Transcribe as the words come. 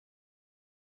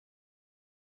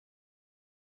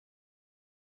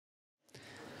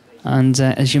And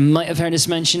as you might have heard us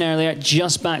mention earlier,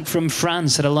 just back from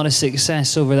France, had a lot of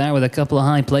success over there with a couple of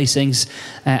high placings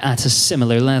at a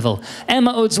similar level.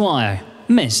 Emma O'Dwyer,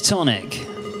 Miss Tonic.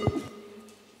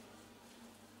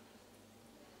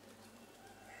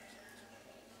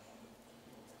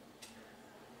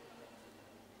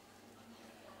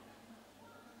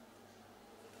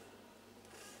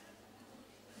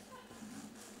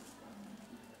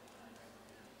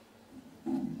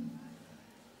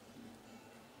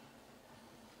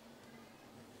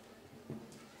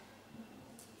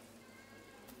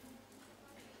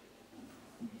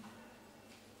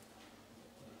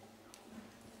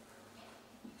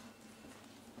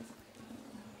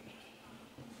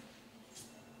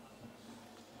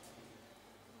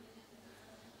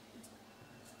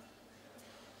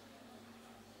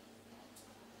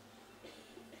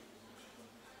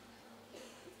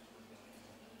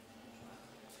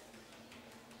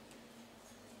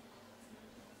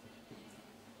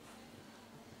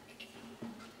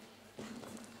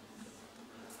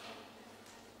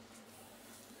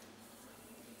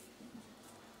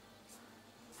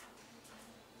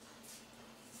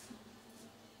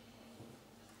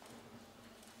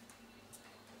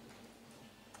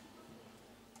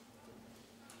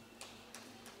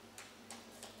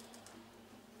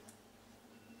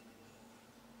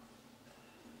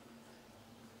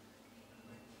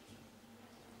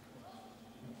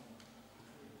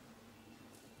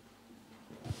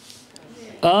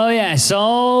 Oh yes,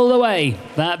 all the way.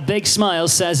 That big smile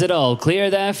says it all.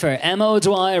 Clear there for Emma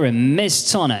O'Dwyer and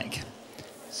Miss Tonic.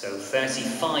 So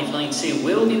 35.92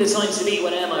 will be the time to beat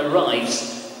when Emma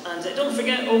arrives. And don't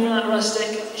forget, over that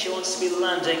rustic, she wants to be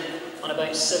landing on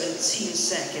about 17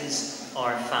 seconds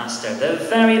or faster. The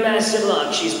very best of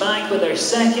luck. She's back with her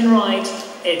second right.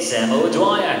 It's Emma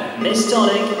O'Dwyer, Miss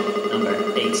Tonic,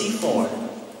 number 84.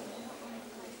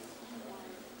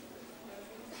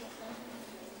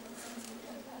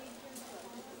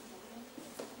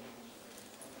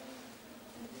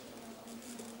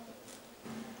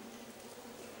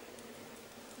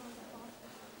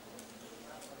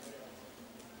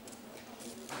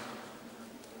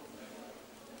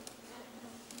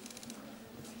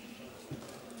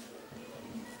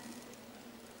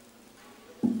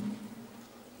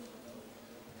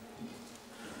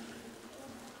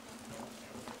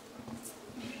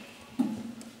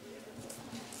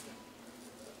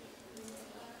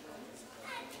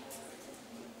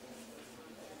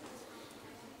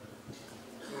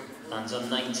 Lands on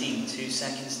 19, 2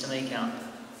 seconds to make up.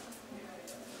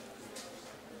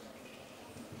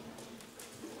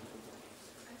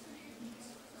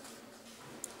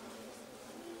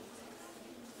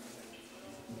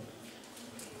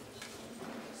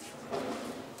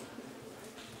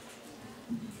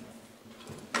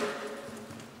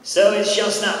 So it's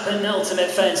just that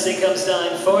penultimate fence that comes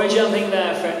down for jumping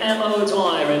there for Emma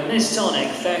O'Dwyer and Miss Tonic,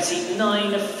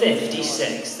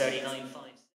 39.56, 39.5.